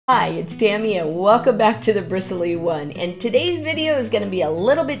Hi, it's Tammy and welcome back to the Bristly One. And today's video is going to be a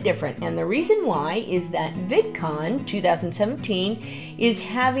little bit different. And the reason why is that VidCon 2017 is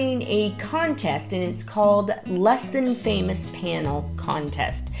having a contest, and it's called Less Than Famous Panel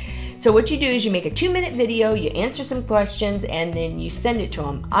Contest. So what you do is you make a 2-minute video, you answer some questions, and then you send it to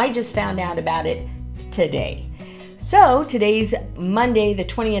them. I just found out about it today. So today's Monday, the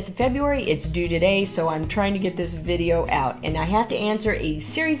 20th of February. It's due today, so I'm trying to get this video out. And I have to answer a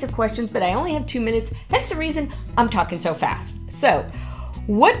series of questions, but I only have 2 minutes. That's the reason I'm talking so fast. So,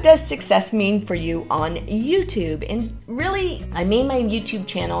 what does success mean for you on YouTube? And really, I made my YouTube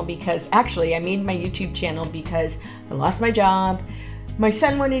channel because, I lost my job. My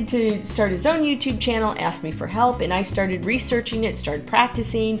son wanted to start his own YouTube channel, asked me for help, and I started researching it, started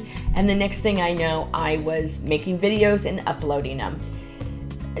practicing, and the next thing I know, I was making videos and uploading them.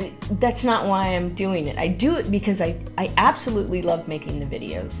 That's not why I'm doing it. I do it because I absolutely love making the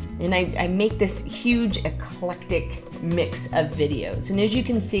videos, and I make this huge eclectic mix of videos. And as you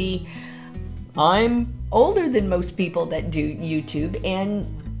can see, I'm older than most people that do YouTube, and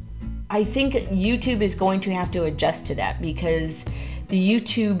I think YouTube is going to have to adjust to that because the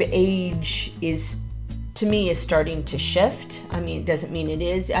YouTube age is starting to shift. I mean, it doesn't mean it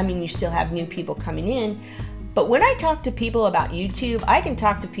is. I mean, you still have new people coming in. But when I talk to people about YouTube, I can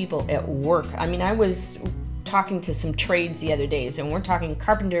talk to people at work. I mean, I was talking to some trades the other days, and we're talking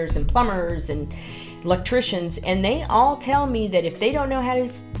carpenters and plumbers and electricians, and they all tell me that if they don't know how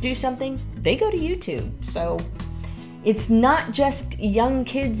to do something, they go to YouTube. So it's not just young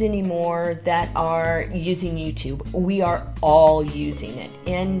kids anymore that are using YouTube. We are all using it.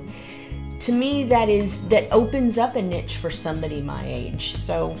 And to me, that opens up a niche for somebody my age.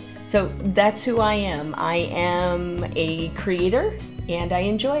 So that's who I am. I am a creator and I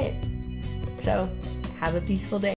enjoy it. So have a peaceful day.